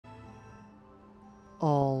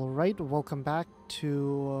Alright, welcome back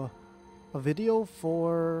to a video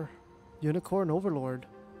for Unicorn Overlord.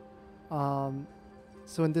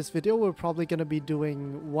 So in this video we're probably going to be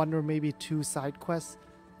doing one or maybe two side quests.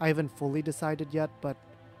 I haven't fully decided yet, but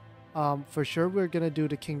for sure we're going to do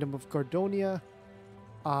the Kingdom of Gordonia.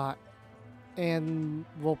 And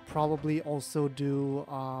we'll probably also do,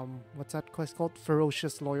 what's that quest called?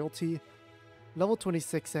 Ferocious Loyalty. Level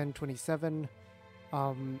 26 and 27.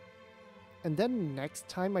 And then next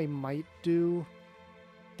time I might do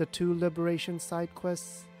the two liberation side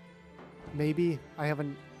quests. Maybe. I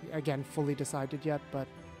haven't, again, fully decided yet, but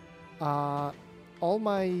all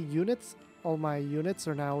my units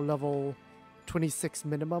are now level 26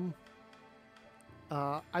 minimum.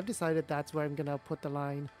 I've decided that's where I'm gonna put the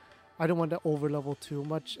line. I don't want to overlevel too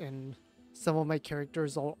much, and some of my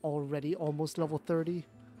characters are already almost level 30.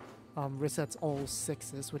 Resets all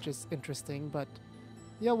 6s, which is interesting, but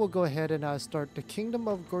yeah, we'll go ahead and start the Kingdom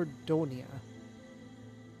of Gordonia.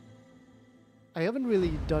 I haven't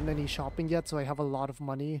really done any shopping yet, so I have a lot of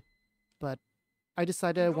money, but I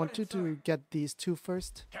decided I wanted to get these two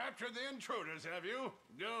first. Captured the intruders, have you?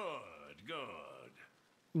 Good, good.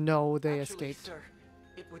 No, they Actually, escaped. Sir,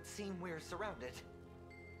 it would seem we're surrounded.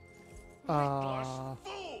 Reckless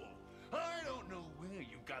fool! I don't know where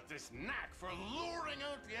you got this knack for luring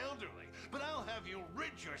out the elderly, but I'll have you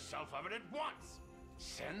rid yourself of it at once.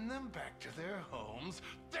 Send them back to their homes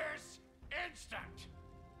this instant!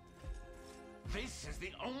 This is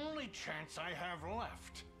the only chance I have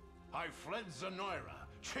left. I fled Zenoira,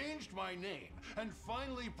 changed my name, and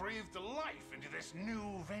finally breathed life into this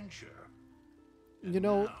new venture. You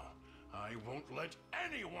know, Now, I won't let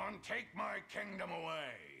anyone take my kingdom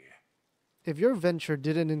away. if your venture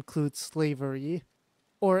didn't include slavery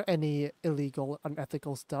or any illegal,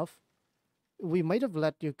 unethical stuff, we might have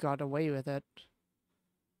let you get away with it.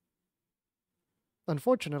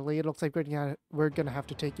 Unfortunately, it looks like we're gonna have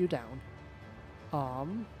to take you down.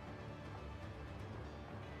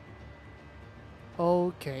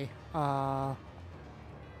 Okay.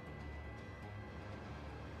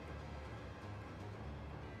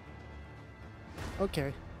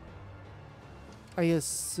 Okay. I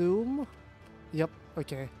assume. Yep.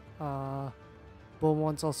 Okay.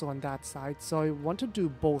 Beaumont's also on that side, so I want to do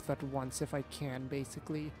both at once if I can,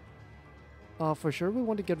 basically. For sure we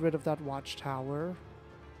want to get rid of that watchtower.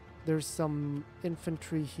 There's some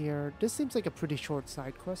infantry here. This seems like a pretty short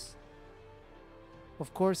side quest.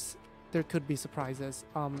 Of course, there could be surprises.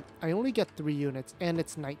 I only get 3 units, and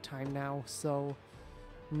it's nighttime now, so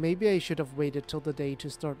maybe I should have waited till the day to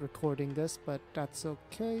start recording this, but that's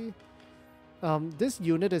okay. This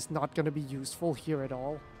unit is not going to be useful here at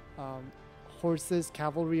all. Horses,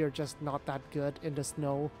 cavalry are just not that good in the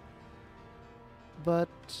snow. But,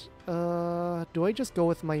 do I just go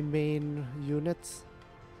with my main units?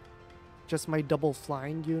 Just my double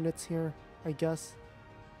flying units here, I guess.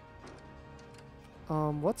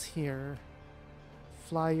 What's here?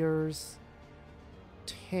 Flyers,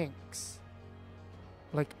 tanks,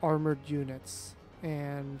 like armored units,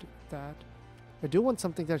 and that. I do want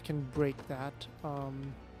something that can break that.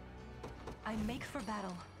 I make for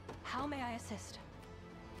battle. How may I assist?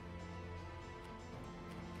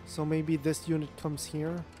 So maybe this unit comes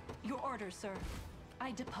here. Your orders, sir.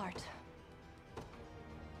 I depart.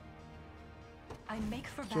 I make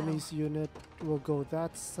for battle. Jimmy's unit will go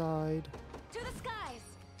that side. To the skies!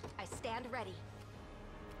 I stand ready.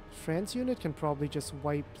 Fran's unit can probably just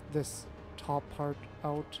wipe this top part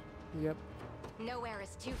out. Yep. Nowhere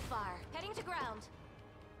is too far. Heading to ground.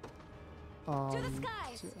 To the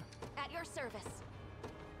skies! At your service.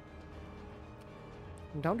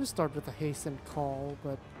 I'm down to start with a hasten call,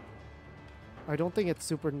 but I don't think it's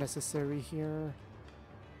super necessary here.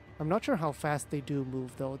 I'm not sure how fast they do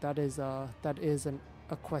move, though. That is a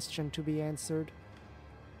question to be answered.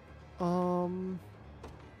 I'm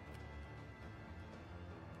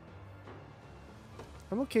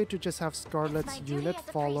okay to just have Scarlet's unit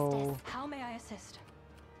follow. How may I assist?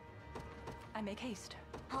 I make haste.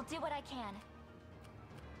 I'll do what I can.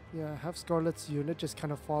 Yeah, have Scarlet's unit just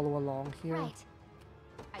kind of follow along here. Right.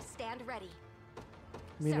 I stand ready.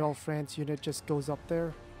 Meanwhile, Fran's unit just goes up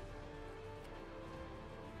there.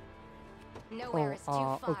 Nowhere is too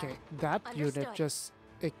far. Okay. That unit Understood. just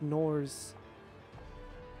ignores.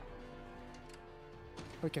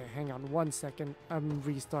 Okay, hang on 1 second. I'm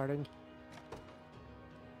restarting.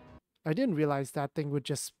 I didn't realize that thing would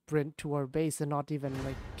just sprint to our base and not even,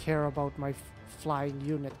 like, care about my flying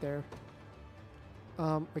unit there.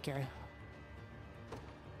 Okay.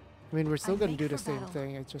 I mean, we're still gonna do the same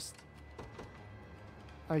thing. It's just...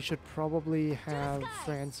 I should probably have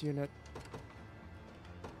Fran's unit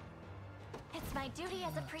It's my duty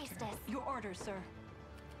as a priestess. Your orders, sir.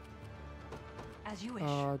 As you wish.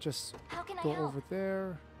 Just How can I go help? over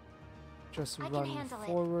there. Just I can run handle it.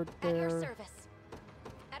 forward At your there. service.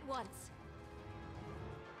 At once.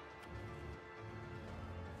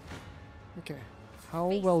 Okay. How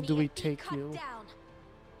Face well me do we and be take cut you?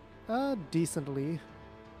 down. Decently.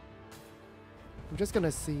 I'm just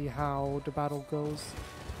gonna see how the battle goes.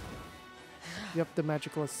 Yep, the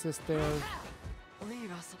magical assist there.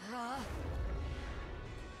 Leave us, Ra.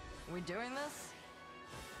 We doing this?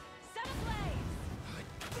 Set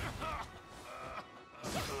ablaze!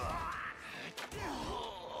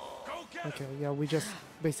 Go get Okay, yeah, we just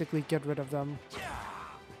basically get rid of them. him!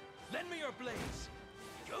 Lend me your blades.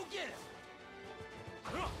 Go get him.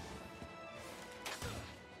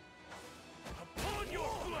 Upon your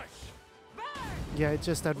flesh. Yeah, it's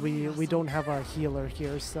just that we don't have a healer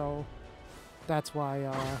here, so that's why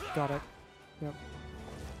got it. Yep.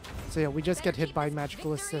 So yeah, we just get hit by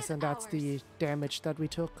magical assist, and that's the damage that we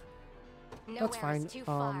took. Nowhere That's fine. is too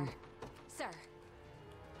far. Sir.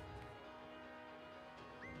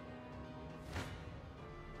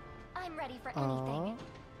 I'm ready for anything.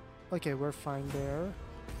 Okay, we're fine there.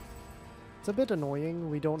 It's a bit annoying.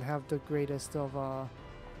 We don't have the greatest of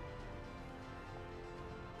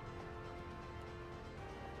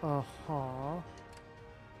uh-huh.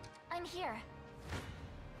 I'm here.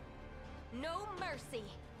 No mercy.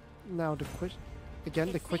 Now the question again,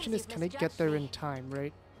 It the question seems is, you've can I get misjudged there me. in time,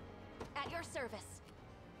 right? At your service.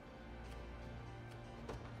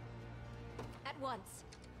 At once.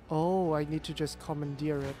 Oh, I need to just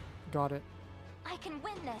commandeer it. Got it. I can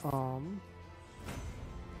win this.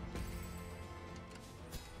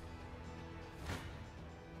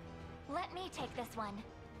 Let me take this one.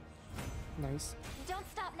 Nice. Don't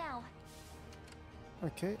stop now.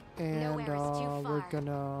 Okay, and Nowhere is too we're far.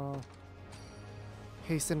 gonna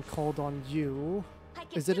hasten cold on you. I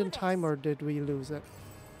can Is it do in time this. or did we lose it?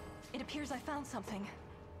 It appears I found something.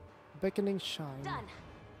 Beckoning shine. Done.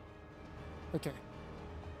 Okay.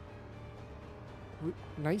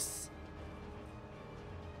 Nice.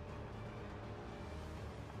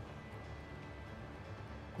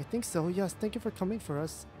 I think so. Yes, thank you for coming for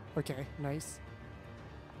us. Okay, nice.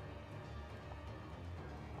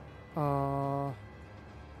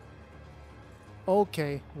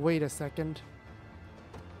 Okay, wait a second.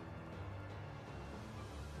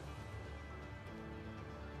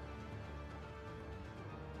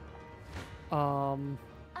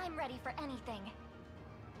 I'm ready for anything.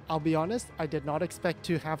 I'll be honest, I did not expect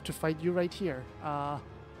to have to fight you right here.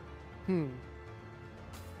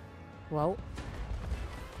 Well,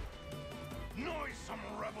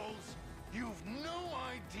 Noisome rebels! You've no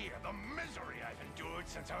idea the misery I've endured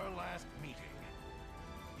since our last meeting.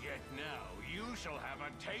 Yet now you shall have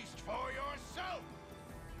a taste for yourself!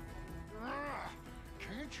 Ugh,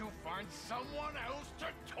 can't you find someone else to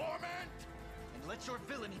torment? And let your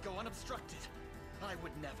villainy go unobstructed. I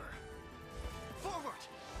would never. Forward!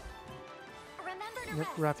 Remember to yep,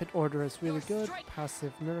 rest. rapid order is really Your good. strike-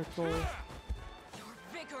 Passive miracle. Your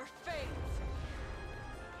vigor fades.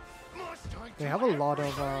 Must I They do have a lot of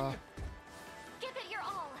everything? Give it your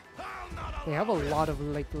all. I'll not they have a allow it. lot of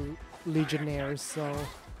like legionnaires, so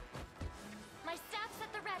My staff's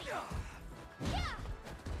at the ready. Yeah.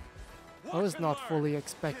 I was Watch not and fully learn.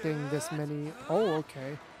 expecting this many. Oh,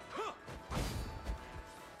 okay.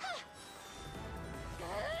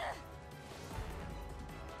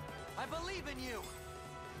 I believe in you!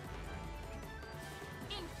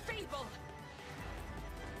 Enfeeble.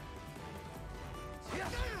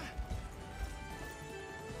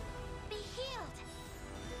 Be healed.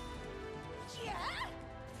 Yeah.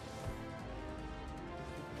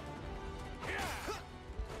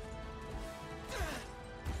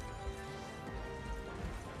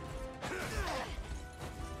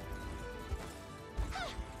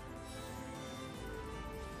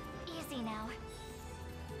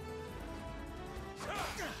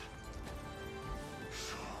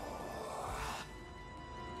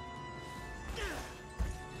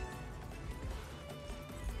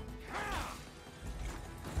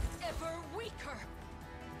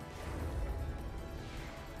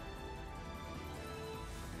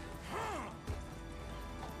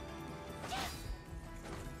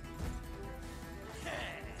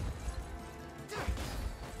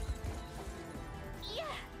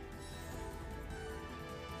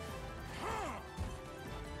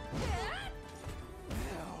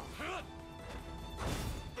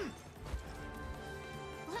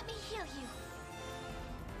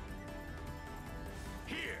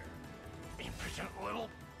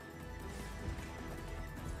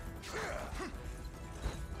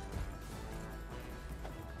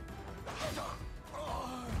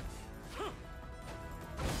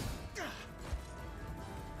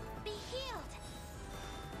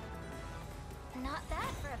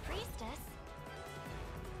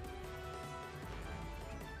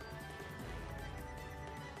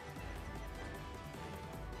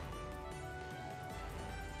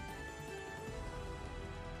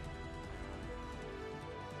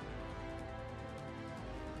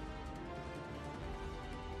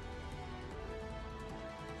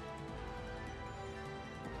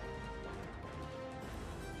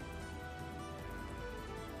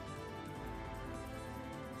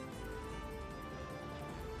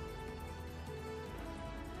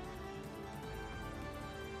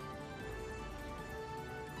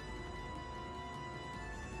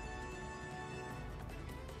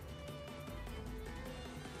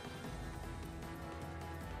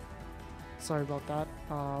 sorry about that.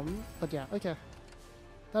 But yeah, okay.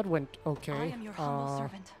 That went okay. I am your humble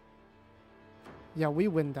servant. Yeah, we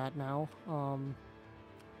win that now.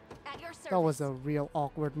 At your service. That was a real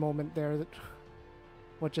awkward moment there.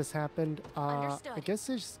 What just happened? I guess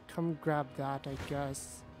I just come grab that, I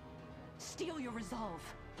guess. Steel your resolve.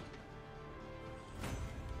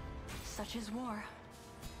 Such is war.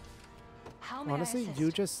 How may Honestly, I assist?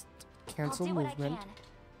 you just cancel I'll do what I movement. can.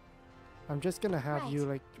 I'm just gonna have you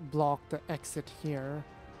like block the exit here.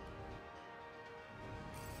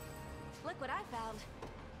 Look what I found.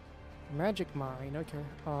 Magic mine, okay.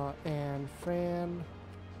 And Fran.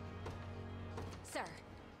 Sir.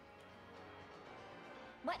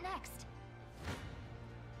 What next?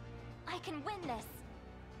 I can win this.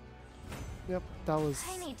 Yep, that was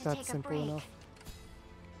I need to that's take a simple break. enough.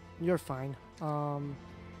 You're fine.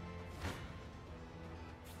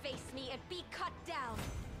 Face me and be cut down.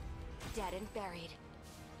 Dead and buried.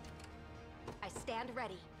 I stand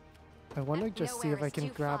ready. I want to just see if Nowhere I is can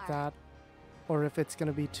too grab far. that, or if it's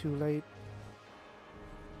gonna be too late.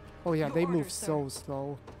 Oh yeah, Your they move orders, so sir.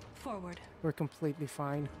 slow. Forward. We're completely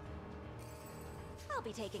fine. I'll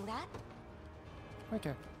be taking that.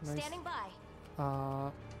 Okay, nice. Standing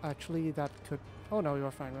by. Actually, that could. Oh no,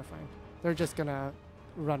 you're fine. We're fine. They're just gonna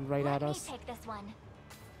run right Let at me us. take this one.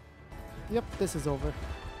 Yep, this is over.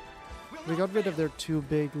 We got rid of their two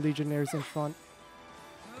big legionnaires in front.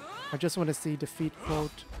 I just want to see defeat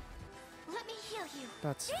quote. Let me heal you.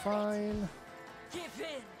 That's Damn it. fine. Give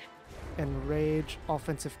in. Enrage,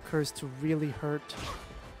 offensive curse to really hurt.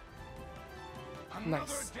 Another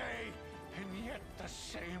Nice. day, and yet the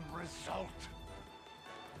same result.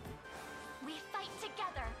 We fight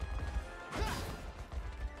together.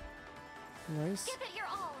 Nice, Give it your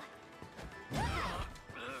all.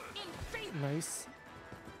 In faith. nice.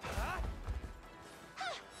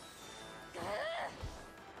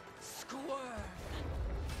 Squirm.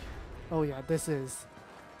 Oh yeah, this is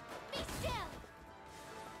Be still.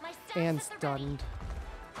 My staff's and at the ready. stunned.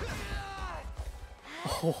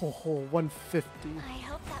 Oh, 150. I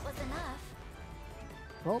hope that was enough.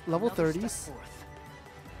 Well, level Another step 30s. forth.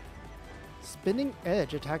 Spinning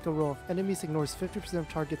Edge. Attack a row of enemies, ignores 50% of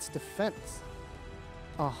target's defense.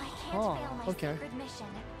 I can't fail my Okay. sacred mission.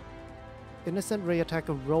 Innocent Ray attack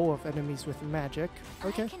a row of enemies with magic.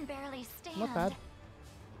 Okay, I can barely stand. not bad.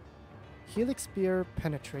 Helix Spear,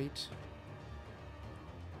 Penetrate.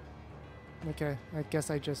 Okay, I guess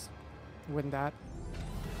I just win that.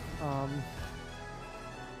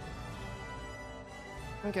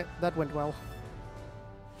 Okay, that went well.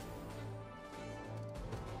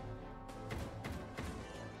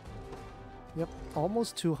 Yep,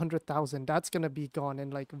 almost 200,000. That's gonna be gone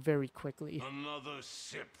in like very quickly. Another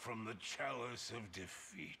sip from the chalice of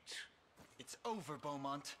defeat. It's over,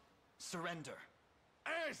 Beaumont. Surrender.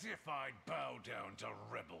 As if I'd bow down to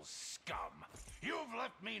rebel scum. You've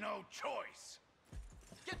left me no choice.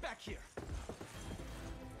 Get back here.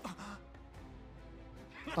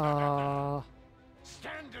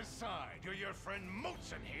 Stand aside, or your friend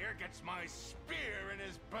Motson here gets my spear in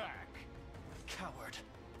his back. Coward.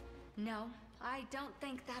 No, I don't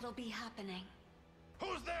think that'll be happening.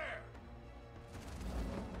 Who's there?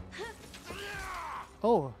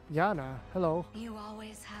 Oh, Yana, hello. You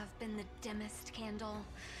always have been the dimmest candle.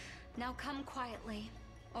 Now come quietly,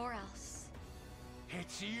 or else.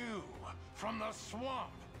 It's you, from the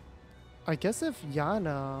swamp. I guess if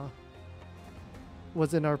Yana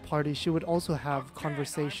was in our party, she would also have Again,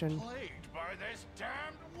 conversation. I'm plagued by this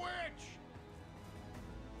damned witch.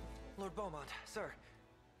 Lord Beaumont, sir,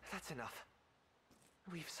 that's enough.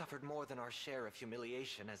 We've suffered more than our share of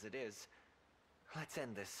humiliation as it is. Let's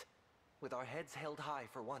end this, with our heads held high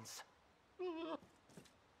for once.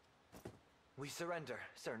 We surrender,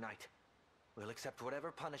 Sir Knight. We'll accept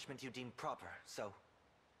whatever punishment you deem proper, so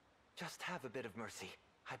just have a bit of mercy,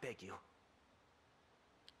 I beg you.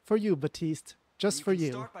 For you, Baptiste. Just for can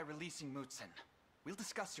you. Start by releasing Mutsen. We'll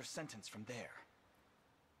discuss your sentence from there.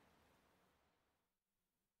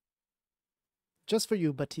 Just for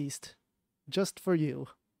you, Baptiste. Just for you.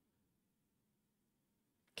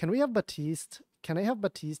 Can we have Baptiste? Can I have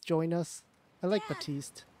Baptiste join us? I like Dad.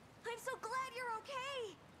 Baptiste. I'm so glad you're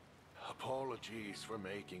okay. Apologies for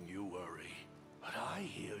making you worry, but I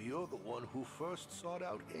hear you're the one who first sought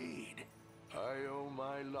out aid. I owe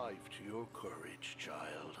my life to your courage,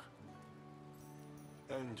 child.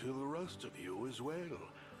 And to the rest of you as well.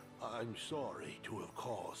 I'm sorry to have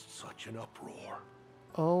caused such an uproar.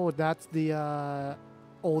 Oh, that's the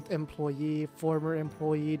old employee, former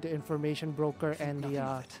employee, the information broker, and Nothing the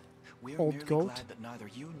of it. We're old merely goat. glad that neither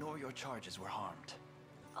you nor your charges were harmed.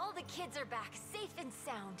 All the kids are back, safe and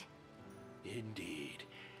sound. Indeed.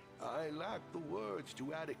 I lack the words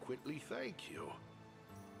to adequately thank you.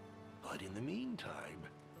 But in the meantime,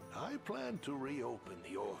 I plan to reopen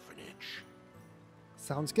the orphanage.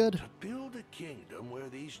 Sounds good. To build a kingdom where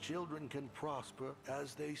these children can prosper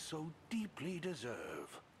as they so deeply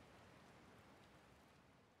deserve.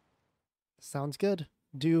 Sounds good.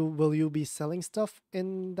 Will you be selling stuff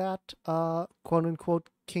in that quote unquote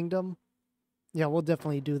kingdom? Yeah, we'll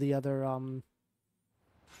definitely do the other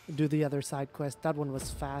side quest. That one was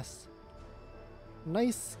fast.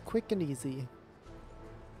 Nice, quick and easy.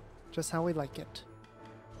 Just how we like it.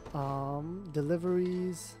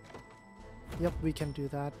 Deliveries. Yep, we can do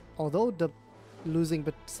that. Although losing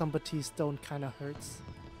some Batiste stone kind of hurts.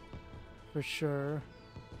 For sure.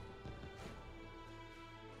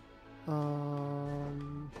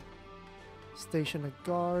 Station a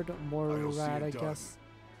guard, more rat, I guess.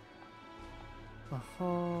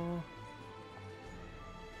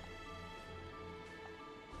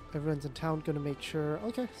 Everyone's in town, gonna make sure.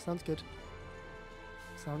 Okay, sounds good.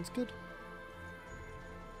 Sounds good.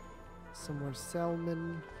 Some more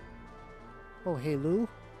salmon. Oh, hey, Lou.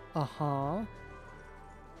 Oh,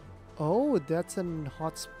 that's an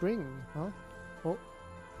hot spring, huh?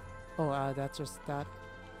 Oh, that's just that.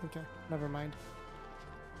 Okay, never mind.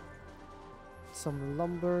 Some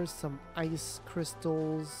lumber, some ice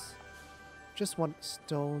crystals. Just want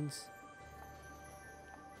stones.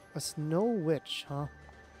 A snow witch, huh?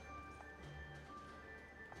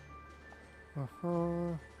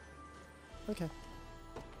 Okay.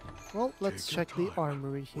 Well, let's check the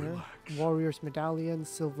armory here. Relax. Warrior's Medallion,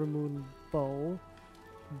 Silver Moon Bow,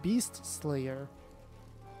 Beast Slayer.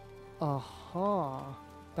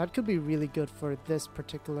 That could be really good for this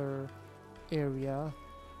particular area.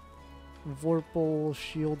 Vorpal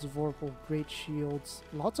shields, Vorpal great shields.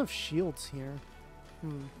 Lots of shields here.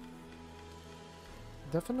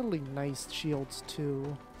 Definitely nice shields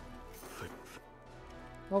too.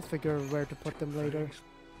 I'll figure where to put them later.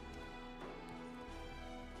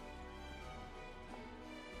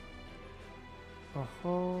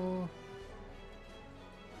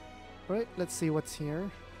 Right, let's see what's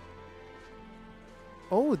here.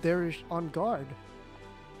 Oh, they're on guard.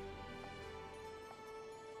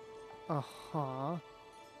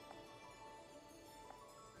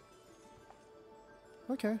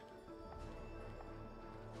 Okay.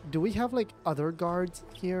 Do we have like other guards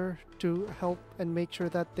here to help and make sure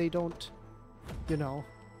that they don't, you know,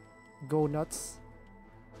 go nuts?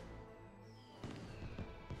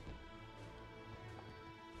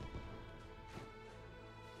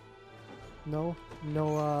 No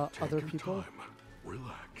other people.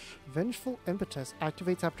 Relax. Vengeful impetus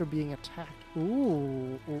activates after being attacked.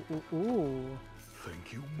 Ooh.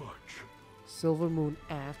 Thank you much. Silver Moon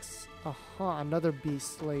Axe. Another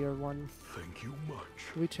Beast Slayer one. Thank you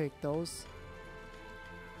much. We take those.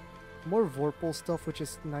 More Vorpal stuff, which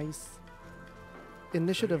is nice.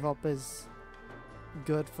 Initiative up is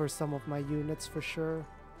good for some of my units for sure.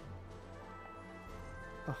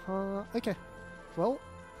 Okay. Well,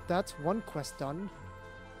 that's one quest done.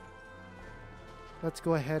 Let's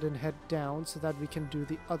go ahead and head down so that we can do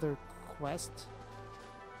the other quest.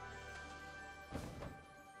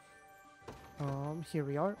 Here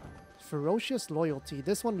we are. Ferocious Loyalty.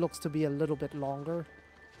 This one looks to be a little bit longer.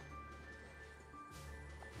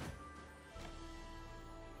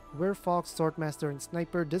 Werefox, Swordmaster, and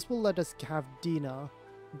Sniper. This will let us have Dinah.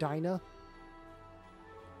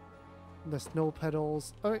 The Snow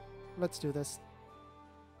Petals. Alright, let's do this.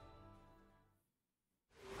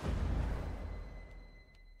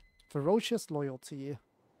 Ferocious Loyalty.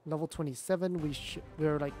 Level 27.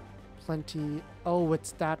 We're like plenty. Oh,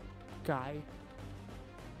 it's that guy.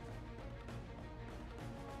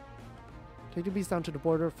 Take the beast down to the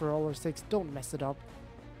border for all our sakes. Don't mess it up.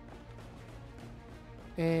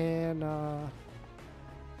 And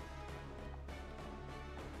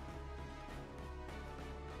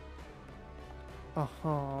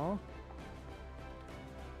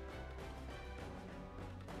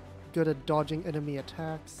good at dodging enemy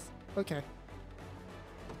attacks. Okay.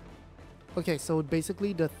 Okay, so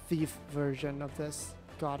basically the thief version of this.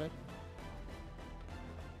 Got it.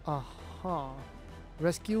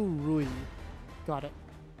 Rescue Rui. Got it.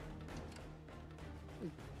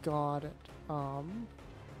 Got it.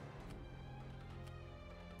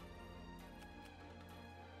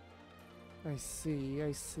 I see.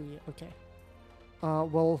 Okay.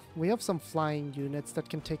 Well, we have some flying units that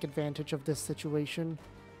can take advantage of this situation.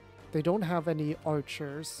 They don't have any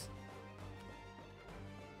archers.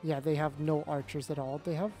 Yeah, they have no archers at all.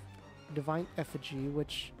 They have Divine Effigy,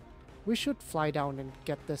 which we should fly down and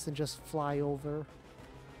get this and just fly over.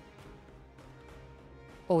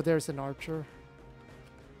 Oh, there's an archer.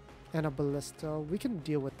 And a ballista. We can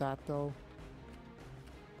deal with that though.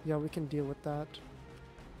 Yeah, we can deal with that.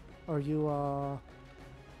 Are you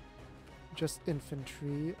just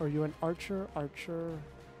infantry? Are you an archer? Archer.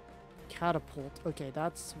 Catapult. Okay,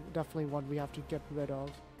 that's definitely one we have to get rid of.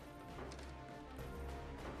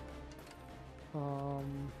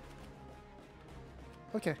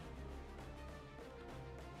 Okay.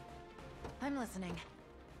 I'm listening.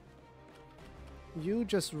 You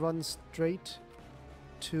just run straight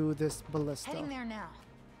to this ballista. Heading there now.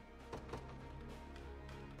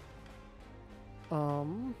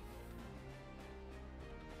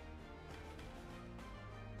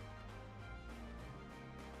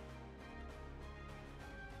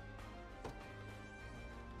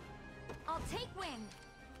 I'll take wind.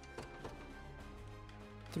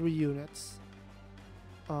 3 units.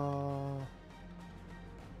 To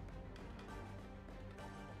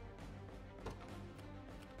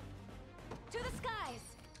the skies.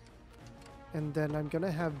 And then I'm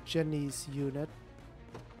gonna have Jenny's unit,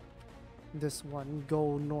 this one,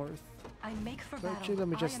 go north. I make for So battle. actually, let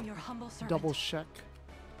me just I am your humble servant. double check.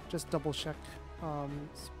 Just double check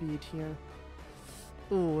speed here.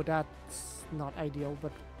 Ooh, that's not ideal,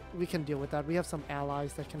 but we can deal with that. We have some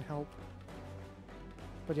allies that can help.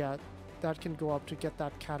 But yeah, that can go up to get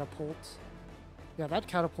that catapult. Yeah, that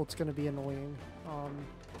catapult's gonna be annoying.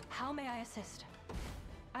 How may I assist?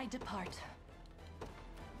 I depart.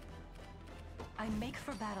 I make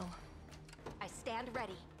for battle. I stand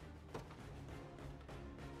ready.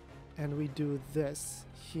 And we do this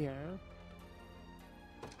here.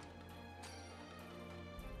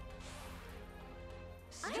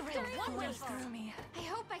 I'm Strength very flows wonderful. through me. I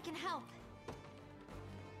hope I can help.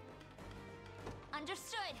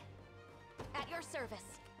 Understood. At your service.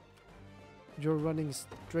 You're running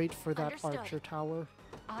straight for that Understood. archer tower.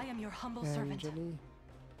 I am your humble And servant. Jenny.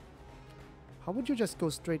 How would you just go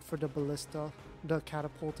straight for the ballista? The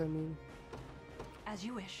catapult, I mean. As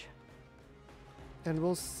you wish. And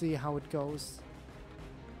we'll see how it goes.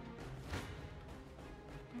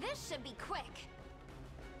 This should be quick.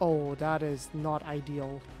 Oh, that is not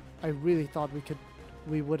ideal. I really thought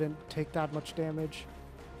we wouldn't take that much damage.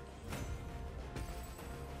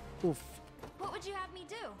 Oof. What would you have me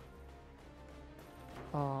do?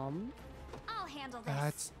 I'll handle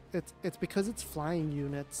this. It's because it's flying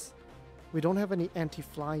units. We don't have any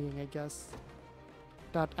anti-flying, I guess.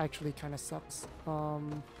 That actually kind of sucks.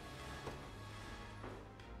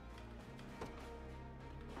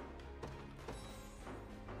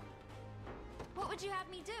 What would you have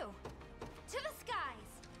me do? To the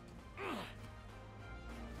skies!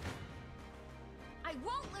 I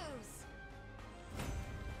won't lose!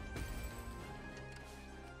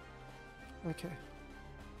 Okay.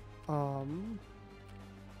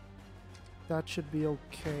 That should be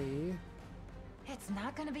okay. It's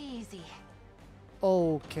not gonna be easy.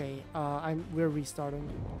 Okay, we're restarting.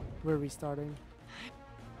 We're restarting.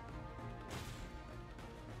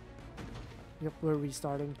 Yep, we're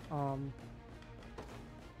restarting.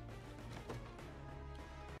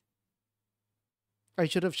 I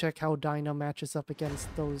should have checked how Dinah matches up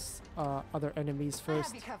against those other enemies I have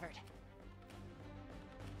first. you covered.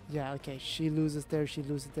 Yeah, okay. She loses there, she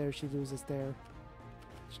loses there, she loses there.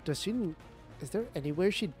 Does she... Is there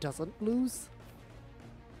anywhere she doesn't lose?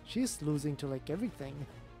 She's losing to like everything.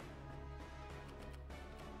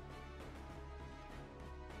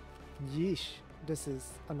 Yeesh. This is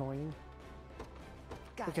annoying.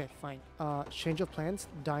 Got Okay, it. fine. Change of plans.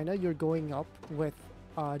 Dinah, you're going up with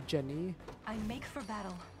Jenny. I make for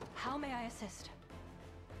battle. How may I assist?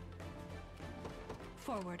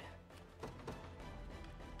 Forward.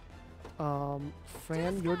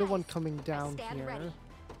 Fran, you're the one skies. coming down I stand here. ready.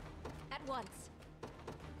 At once.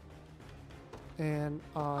 And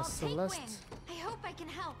I'll Celeste, take wind. I hope I can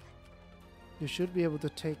help. you should be able to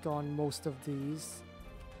take on most of these.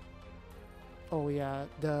 Oh yeah,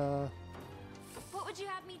 the What would you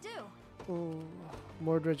have me do? oh,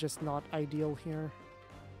 Mordred just not ideal here.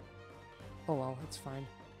 Oh well, it's fine.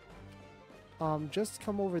 Just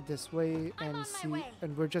come over this way I'm and on my see, way.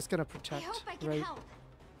 and we're just gonna I protect, hope I can right? help.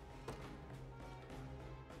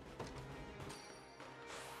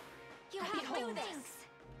 You have to do this.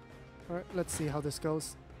 All right, let's see how this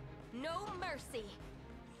goes. No mercy.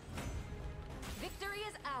 Victory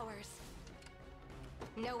is ours.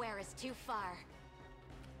 Nowhere is too far.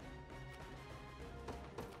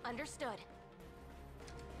 Understood.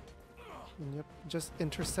 Yep, just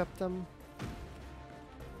intercept them.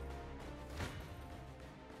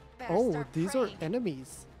 Better Oh, start these praying. are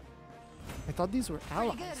enemies. I thought these were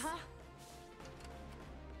allies. Pretty good,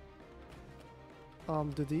 huh?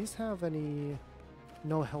 Do these have any...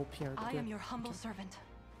 No help here. I Good. am your humble servant.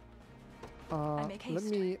 make let haste.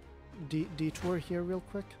 me detour here real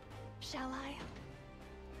quick. Shall I?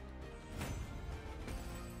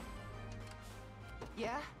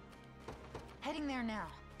 Yeah? Heading there now.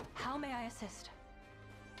 How may I assist?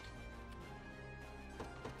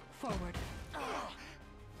 Forward.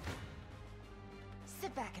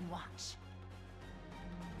 Sit back and watch.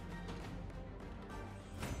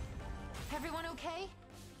 Everyone okay?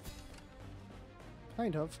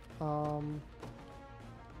 Kind of.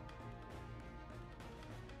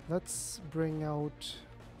 Let's bring out...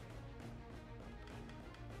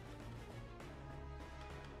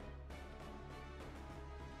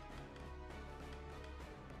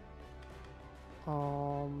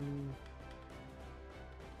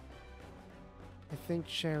 I think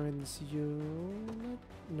Sharon's unit?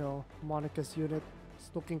 No, Monica's unit is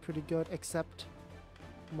looking pretty good, except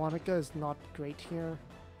Monica is not great here.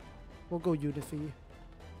 We'll go Unify.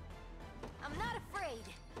 I'm not afraid.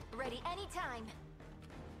 Ready anytime.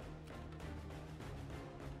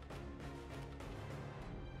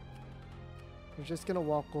 We're just gonna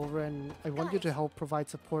walk over and I want you to help provide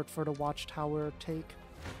support for the watchtower take.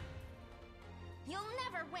 You'll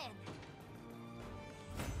never win.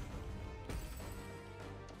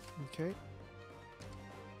 Okay.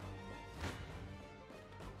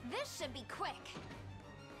 This should be quick.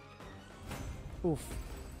 Oof.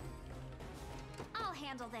 I'll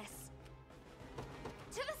handle this.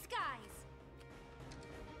 To the skies.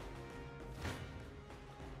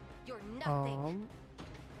 You're nothing.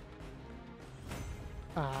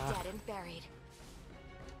 Dead and buried.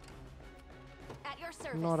 At your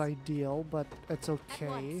service. Not ideal, but it's okay.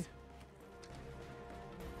 once.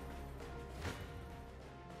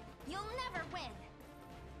 You'll never win.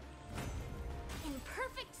 In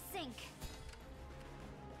perfect sync.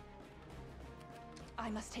 I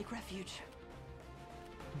must take refuge.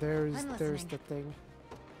 There's I'm the listening. thing.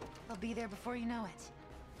 I'll be there before you know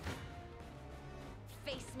it.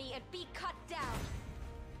 Face me and be cut down.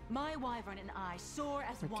 My wyvern and I soar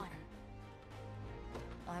as Okay. one.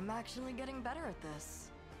 I'm actually getting better at this.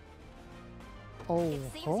 Oh,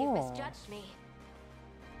 It seems you misjudged me.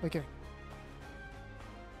 Okay.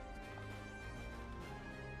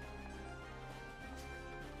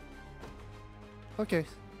 Okay,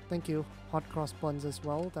 thank you. Hot cross buns as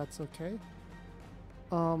well, that's okay.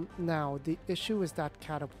 Now, the issue is that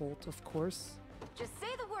catapult, of course. Just say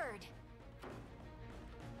the word.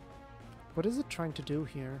 What is it trying to do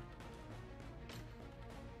here?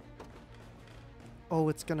 Oh,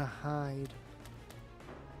 it's gonna hide.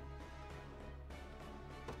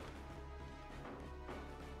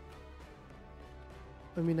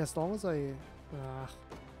 I mean, as long as I...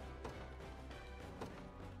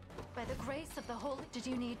 By the grace of the holy... Did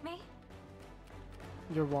you need me?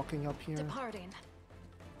 you're walking up here. Departing.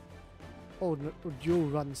 Oh, no, you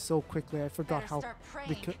run so quickly. I forgot Better how... start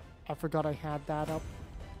praying. I forgot I had that up.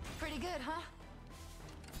 Pretty good, huh?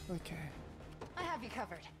 Okay. I have you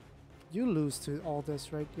covered. You lose to all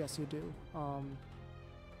this, right? Yes, you do.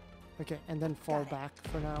 Okay, and then fall Got it. back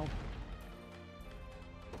for now.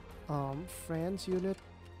 Fran's unit,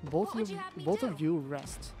 both What would you have me both do? of you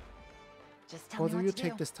rest. Just tell Both me of what you to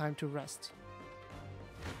take do. this time to rest.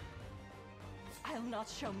 I'll not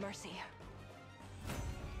show mercy.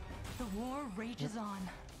 The war rages on.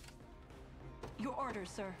 Your orders,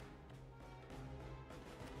 sir.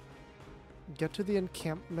 Get to the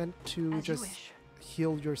encampment to As you just wish.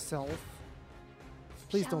 heal yourself.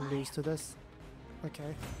 Please Shall don't I? lose to this.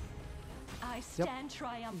 Okay, I stand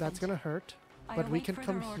triumphant. that's gonna hurt, I but we await can further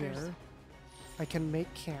come orders. here. I can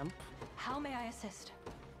make camp How may I assist?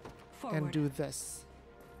 Forward. and do this.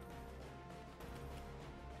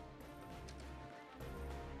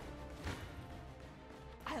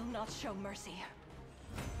 I'll not show mercy.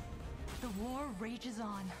 The war rages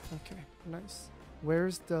on. Okay, nice.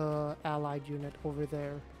 Where's the allied unit? Over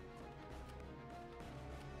there.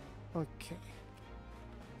 Okay.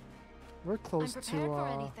 We're I'm close prepared to for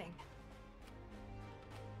anything.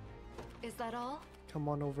 Is that all? come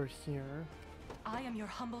on over here. I am your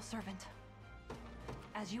humble servant.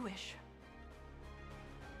 As you wish.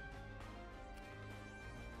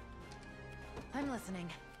 I'm listening.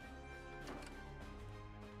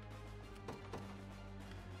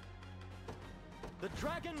 The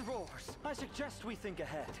dragon roars. I suggest we think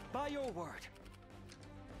ahead. By your word.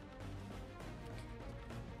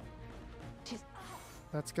 Tis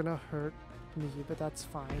That's gonna hurt me, but that's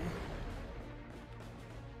fine.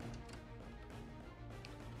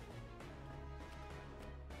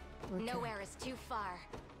 Okay. Nowhere is too far.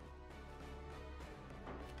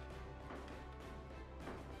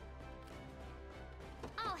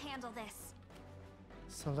 I'll handle this.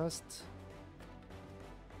 Celeste.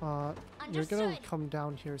 You're gonna Understood. come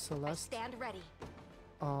down here, I Celeste. stand ready.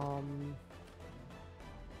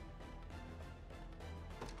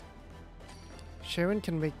 Sharon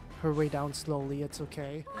can make her way down slowly, it's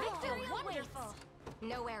okay. Victory wonderful.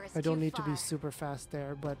 Nowhere is I don't too need to be far. super fast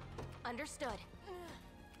there, but Understood.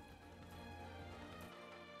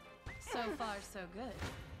 So far, so good.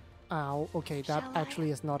 ow, okay, that Shall I?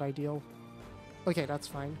 actually is not ideal. Okay, that's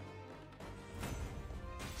fine.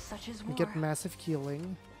 Such is We war. get massive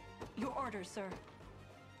healing Your orders, sir.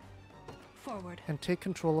 Forward. and take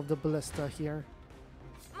control of the ballista here.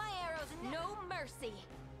 My arrows, no mercy.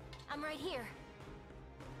 I'm right here.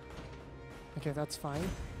 Okay, that's fine.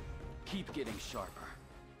 Keep getting sharper.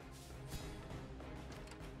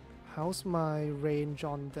 How's my range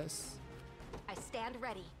on this? I stand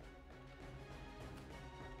ready.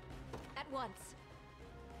 At once.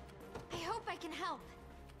 I hope I can help.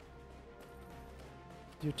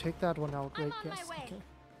 You take that one out, I'm right? on my Yes. way. Okay.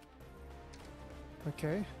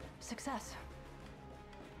 Okay. Success.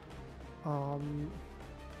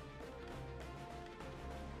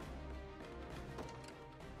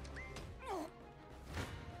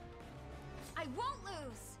 I won't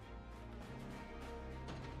lose.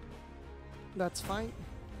 That's fine.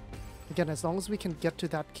 Again, as long as we can get to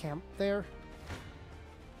that camp there.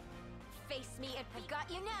 Face me and I've got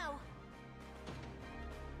you now.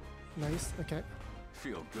 Nice. Okay.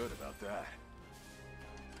 Feel good about that.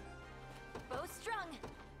 Bow strung.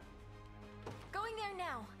 Going there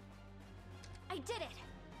now. I did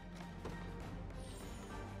it.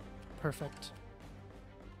 Perfect.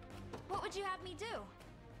 What would you have me do?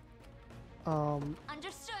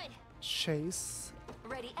 Understood. Chase.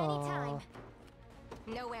 Ready anytime.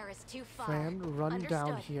 Nowhere is too far. Fran, run down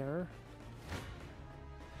Understood. here.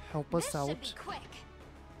 Help us This out. should be quick.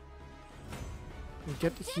 We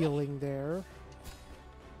get healing there.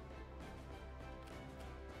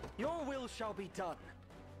 Your will shall be done.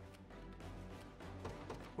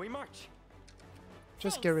 We march.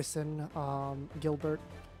 Just Thanks. garrison, Gilbert.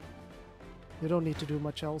 You don't need to do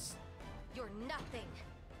much else. You're nothing.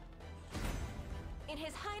 In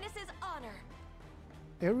His Highness's honor.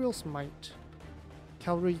 Aerial Smite.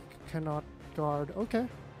 Cavalry cannot guard. Okay.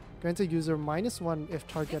 Grants a user -1 if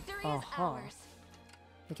target. Victory is Aha. ours.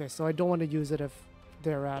 Okay, so I don't want to use it if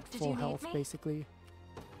they're at Did full you need health, me? basically.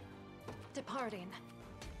 Departing.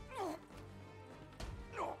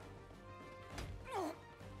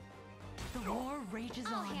 The war rages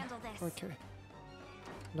I'll on. handle this. Okay.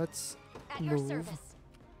 Let's At your move. service.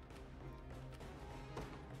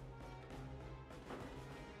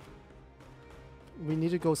 We need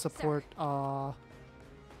to go support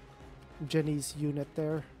Jenny's unit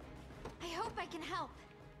there. I hope I can help.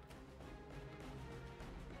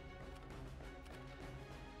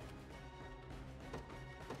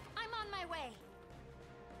 I'm on my way.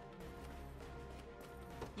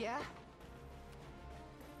 Yeah?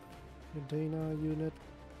 The Dana unit.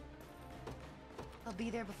 I'll be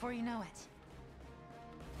there before you know it.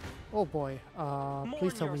 Oh boy.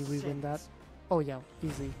 Please tell Mourn me your we win that. sins. Oh yeah,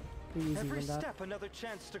 easy. We easy Every win that. step another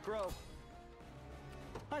chance to grow.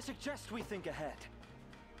 I suggest we think ahead.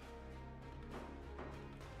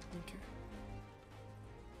 Okay.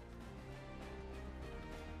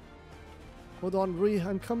 Hold on, Ree,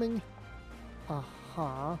 I'm coming.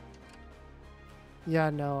 Uh-huh. Yeah,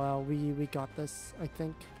 no, we got this, I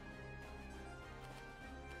think.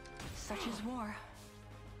 Such is war.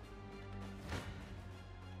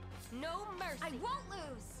 No mercy. I won't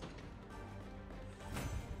lose.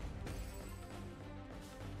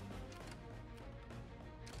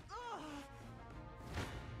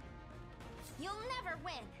 You'll never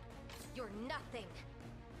win. You're nothing.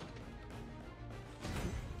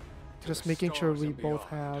 Just making sure stars we and both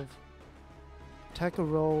beyond. have attack a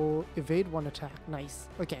roll, evade one attack. Nice.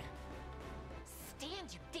 Okay.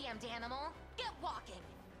 Stand, you damned animal. Get walking.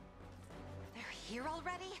 They're here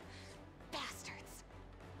already? Bastards.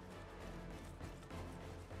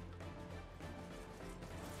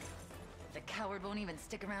 The coward won't even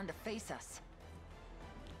stick around to face us.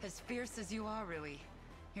 As fierce as you are, Rui,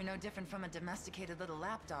 you're no different from a domesticated little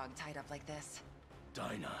lapdog tied up like this.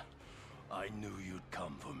 Dinah, I knew you'd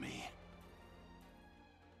come for me.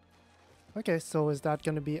 Okay, so is that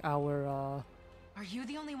gonna be our Are you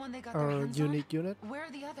the only one they got their hands unique unit? on? Where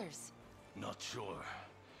are the others? Not sure.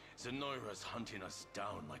 Zenoira's hunting us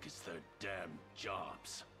down like it's their damn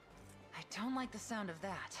jobs. I don't like the sound of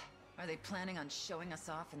that. Are they planning on showing us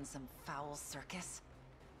off in some foul circus?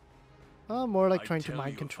 More like I'd trying to tell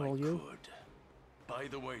mind you if control I you. could. By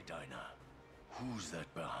the way, Dinah, who's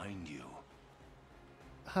that behind you?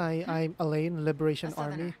 Hi, I'm Elaine, Liberation A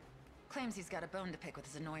southerner. Army. Claims he's got a bone to pick with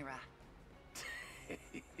Zenoira.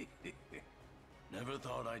 Never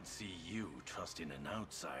thought I'd see you trusting an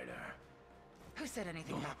outsider. Who said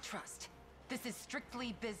anything about trust? This is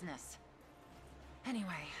strictly business.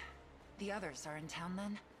 Anyway, the others are in town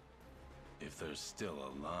then? If they're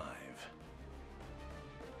still alive.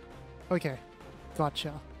 Okay,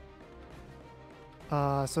 gotcha.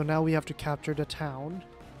 So now we have to capture the town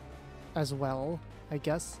as well, I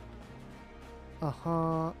guess.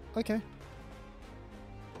 Okay.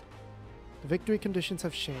 The victory conditions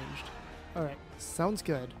have changed. Alright, sounds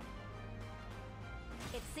good.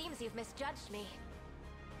 It seems you've misjudged me.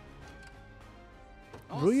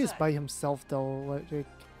 Rui is by himself though. Like,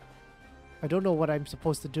 I don't know what I'm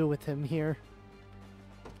supposed to do with him here.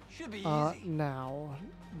 Should be easy. Now,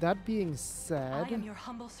 that being I said, am your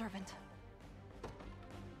humble servant.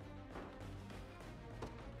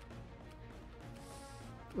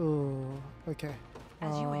 ooh, okay.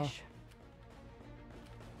 As you wish.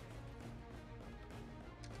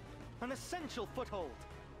 An essential foothold.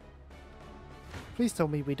 Please tell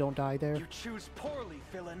me we don't die there. You choose poorly,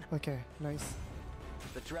 villain. Okay, nice.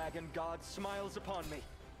 The dragon god smiles upon me.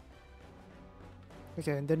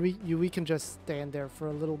 Okay, and then we can just stand there for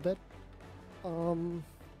a little bit.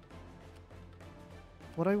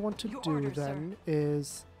 What I want to Your do orders, then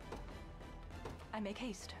is I make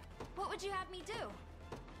haste. What would you have me do?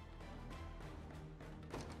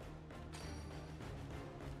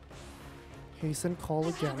 hasten call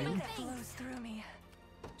again. Thanks. Flows through me.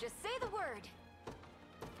 Just say the word.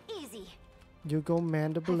 Easy. You go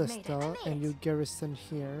man the I've made it. ballista I made and it. you garrison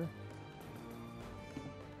here.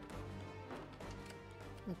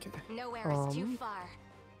 Okay. Nowhere is too far.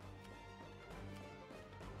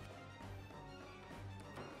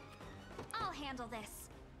 I'll handle this.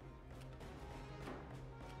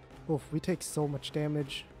 Oof, we take so much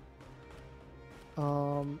damage. At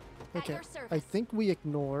Okay. your I service. think we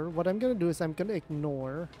ignore. What I'm gonna do is I'm gonna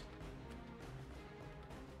ignore.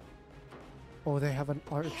 Oh, they have an I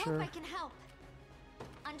hope archer. I can help.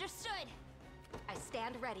 Understood. I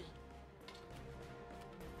stand ready.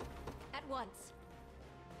 At once.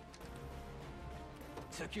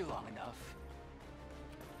 Took you long enough.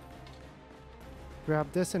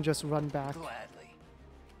 Grab this and just run back. Gladly.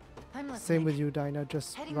 I'm listening. Same with you, Dinah.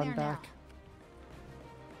 Just Heading run there back. now.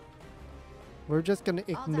 We're just gonna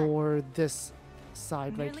All done. ignore this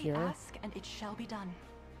side right Merely here. ask and it shall be done.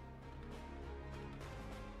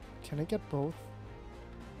 Can I get both?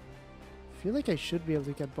 I feel like I should be able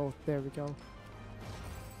to get both. There we go.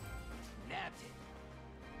 Nabbed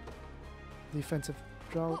it. Defensive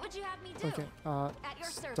drought. What would you have me do? Okay. At your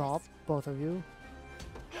Stop, service. both of you.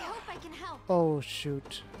 I hope I can help. Oh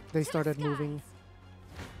shoot! They To the started moving.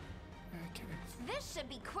 skies. Okay. This should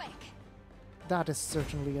be quick. That is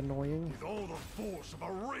certainly annoying. With all the force of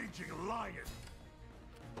a raging lion.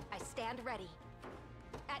 I stand ready.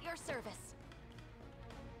 At your service.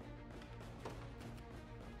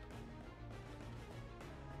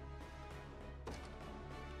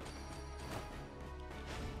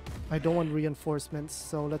 I don't want reinforcements,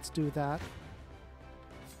 so let's do that.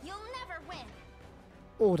 You'll never win.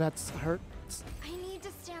 Oh, that's hurts. I need to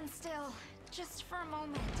stand still. Just for a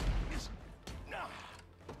moment.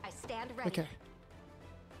 I stand ready. Okay.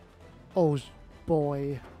 Oh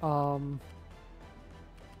boy.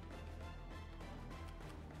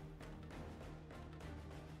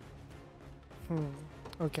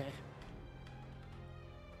 Okay.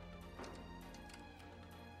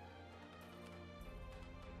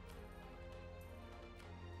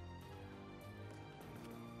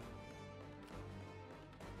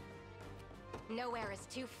 Nowhere is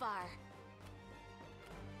too far.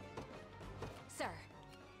 Sir.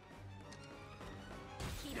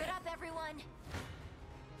 Keep it up, everyone.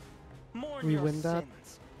 Mourn We your win that?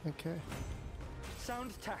 sins. Okay.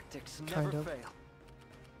 Sound tactics Kind never of. fail.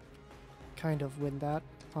 Kind of win that.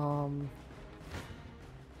 No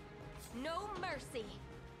mercy.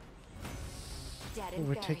 Dead and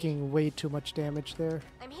We're buried. taking way too much damage there.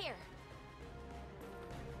 I'm here.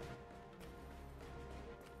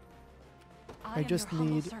 I am just your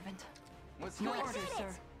humble need- servant. What's Your I orders, did it. sir.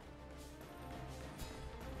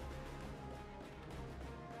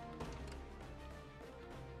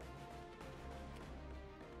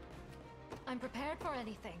 I'm prepared for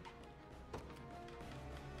anything.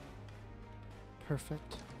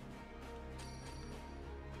 Perfect.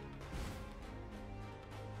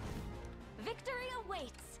 Victory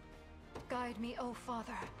awaits. Guide me, oh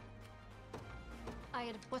Father.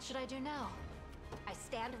 What should I do now? I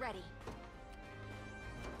stand ready.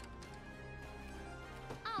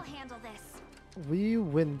 I'll handle this. We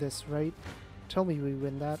win this, right? Tell me we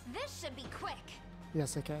win that. This should be quick.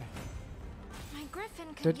 Yes, okay. My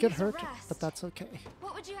Griffin could Did get use a hurt, rest. but that's okay.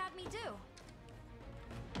 What would you have me do?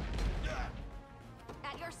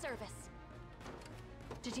 At your service.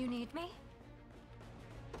 Did you need me?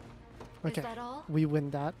 Okay, Is that all? we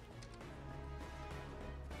win that.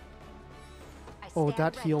 I Oh, stand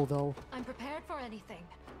that ready. heal though. I'm prepared for anything.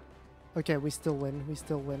 Okay, we still win. We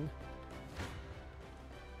still win.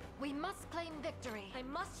 We must claim victory. I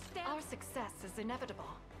must stand. Our success is inevitable.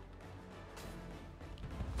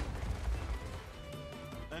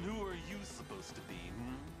 And who are you supposed to be,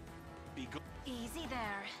 Be go- Easy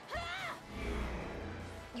there.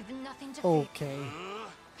 You've nothing to fear. Okay.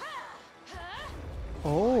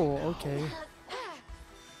 Oh, okay.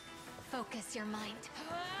 Focus your mind.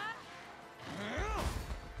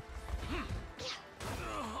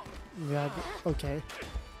 Yeah, okay.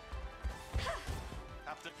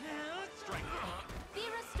 Have to strike. Be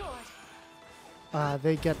restored.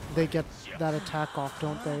 They get that attack off,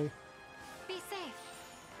 don't they? Be safe.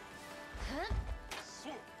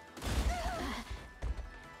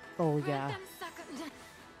 Oh yeah. Them second.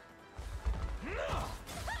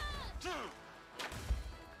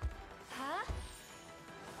 Huh?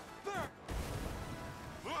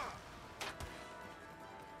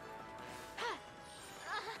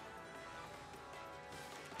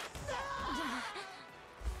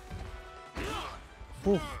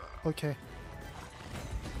 Ooh, okay.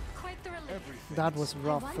 Quite the relief. That was I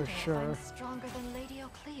rough wonder for if sure. I'm stronger than Lady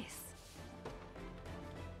Ocleus.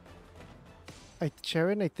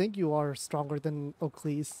 Sharon, I think you are stronger than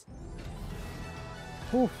Ocleus.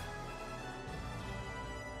 Whew.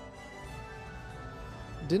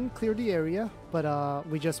 Didn't clear the area, but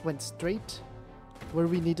we just went straight where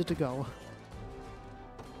we needed to go.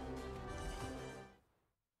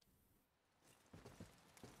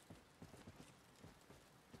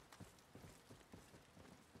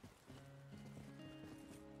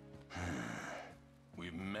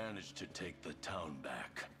 We've managed to take the town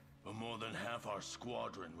back, but more than half our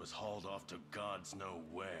squadron was hauled off to gods know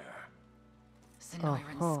where.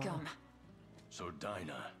 Sonoran scum. So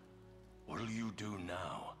Dinah, what'll you do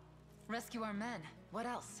now? Rescue our men. What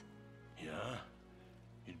else? Yeah?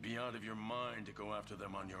 You'd be out of your mind to go after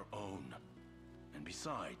them on your own. And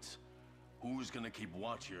besides, who's gonna keep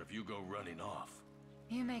watch here if you go running off?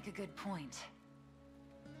 You make a good point.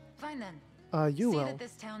 Fine then. You See will. that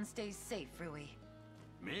this town stays safe, Rui.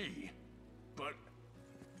 Me? But...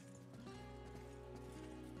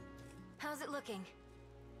 How's it looking?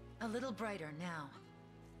 A little brighter now.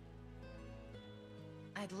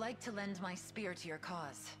 I'd like to lend my spear to your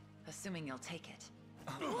cause, assuming you'll take it.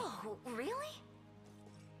 Whoa, really?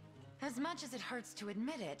 As much as it hurts to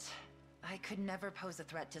admit it, I could never pose a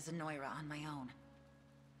threat to Zenoira on my own.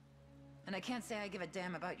 And I can't say I give a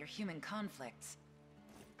damn about your human conflicts,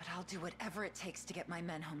 but I'll do whatever it takes to get my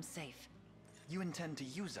men home safe. You intend to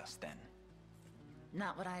use us, then?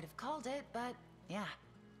 Not what I'd have called it, but yeah.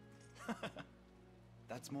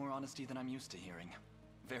 That's more honesty than I'm used to hearing.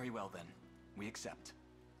 Very well, then. We accept.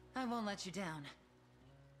 I won't let you down.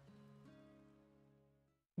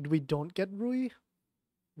 We don't get Rui?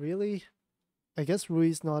 Really? I guess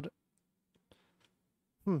Rui's not...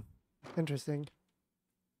 Interesting.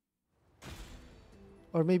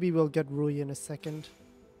 Or maybe we'll get Rui in a second.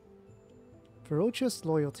 Ferocious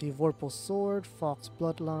Loyalty, Vorpal Sword, Fox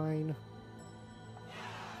Bloodline.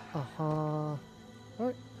 Uh-huh.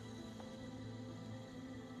 Alright.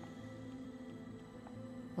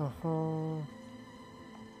 Uh-huh.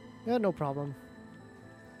 Yeah, no problem.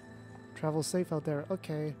 Travel safe out there.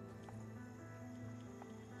 Okay.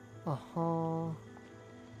 Uh-huh.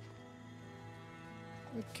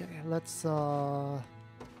 Okay, let's,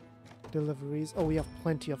 deliveries. Oh, we have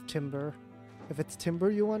plenty of timber. If it's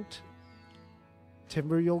timber you want,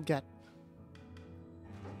 timber you'll get.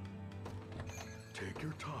 Take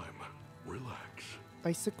your time. Relax.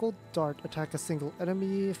 Icicle Dart. Attack a single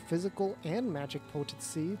enemy. Physical and magic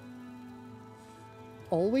potency.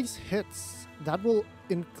 Always hits. That will,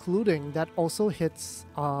 including, that also hits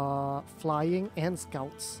flying and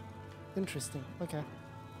scouts. Interesting. Okay.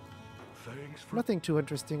 Thanks for... Nothing too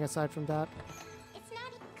interesting aside from that. It's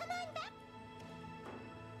not. Come on back.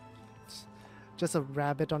 Just a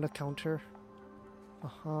rabbit on a counter.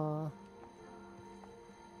 Uh-huh.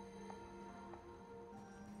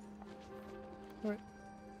 Alright.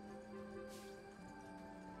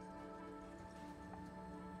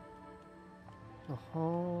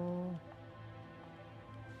 Uh-huh.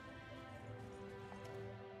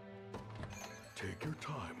 Take your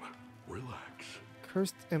time. Relax.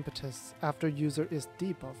 Cursed Impetus. After user is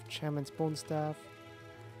debuffed. Shaman's Bone Staff.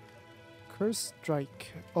 Curse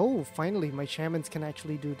Strike. Oh, finally, my shamans can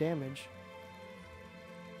actually do damage.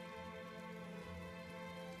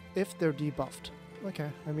 if they're debuffed. Okay,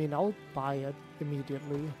 I mean, I'll buy it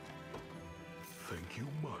immediately. Thank you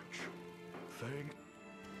much. Thank...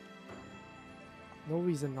 No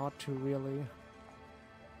reason not to, really.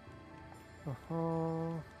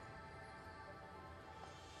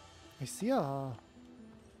 I see a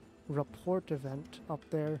report event up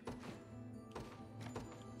there.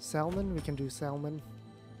 Salmon, we can do salmon.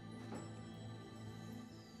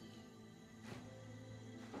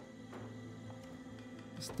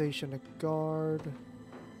 Station a guard.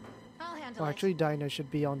 I'll handle Oh, it. actually, Dinah should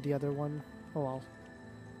be on the other one. Oh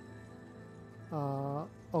well.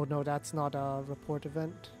 Oh no, that's not a report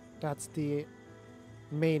event. That's the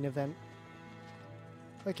main event.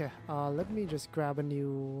 Okay, let me just grab a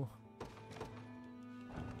new...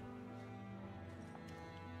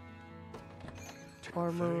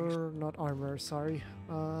 Armor, not armor, sorry.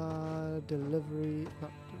 Delivery,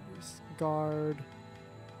 not deliveries. Guard.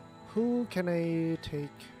 Who can I take?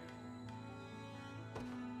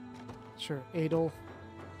 Sure, Adel.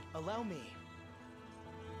 Allow me.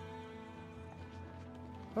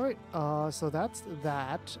 Alright, so that's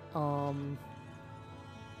that. I'm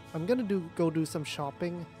gonna go do some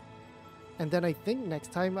shopping. And then I think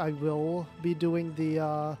next time I will be doing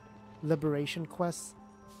the liberation quests.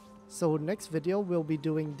 So next video we'll be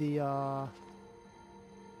doing the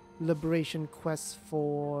liberation quests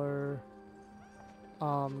for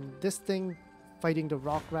this thing, fighting the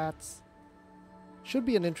rock rats. Should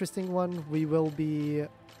be an interesting one. We will be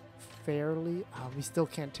fairly... we still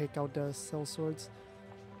can't take out the cell swords.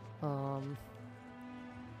 But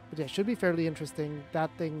yeah, should be fairly interesting.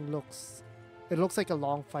 That thing looks... It looks like a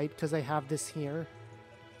long fight because I have this here.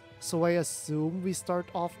 So I assume we start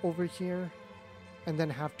off over here and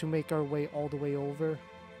then have to make our way all the way over.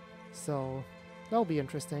 So that'll be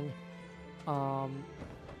interesting. So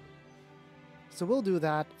we'll do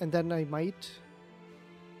that, and then I might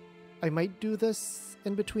do this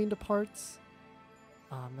in between the parts.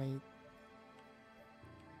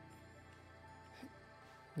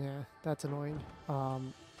 Yeah, that's annoying.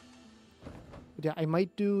 Yeah, I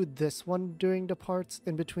might do this one during the parts,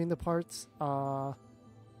 in between the parts. Battle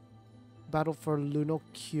for Luno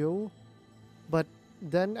Q. But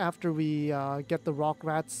then after we get the rock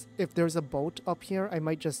rats, if there's a boat up here, I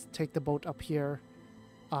might just take the boat up here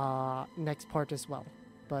next part as well.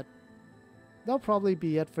 But that'll probably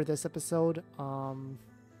be it for this episode.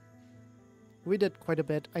 We did quite a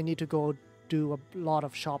bit. I need to go do a lot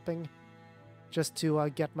of shopping just to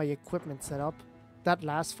get my equipment set up. That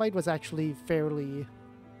last fight was actually fairly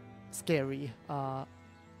scary.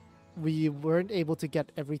 We weren't able to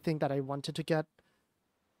get everything that I wanted to get,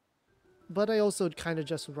 but I also kind of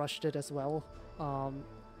just rushed it as well.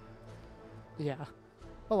 Yeah.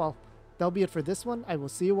 Oh well. That'll be it for this one. I will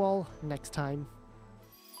see you all next time.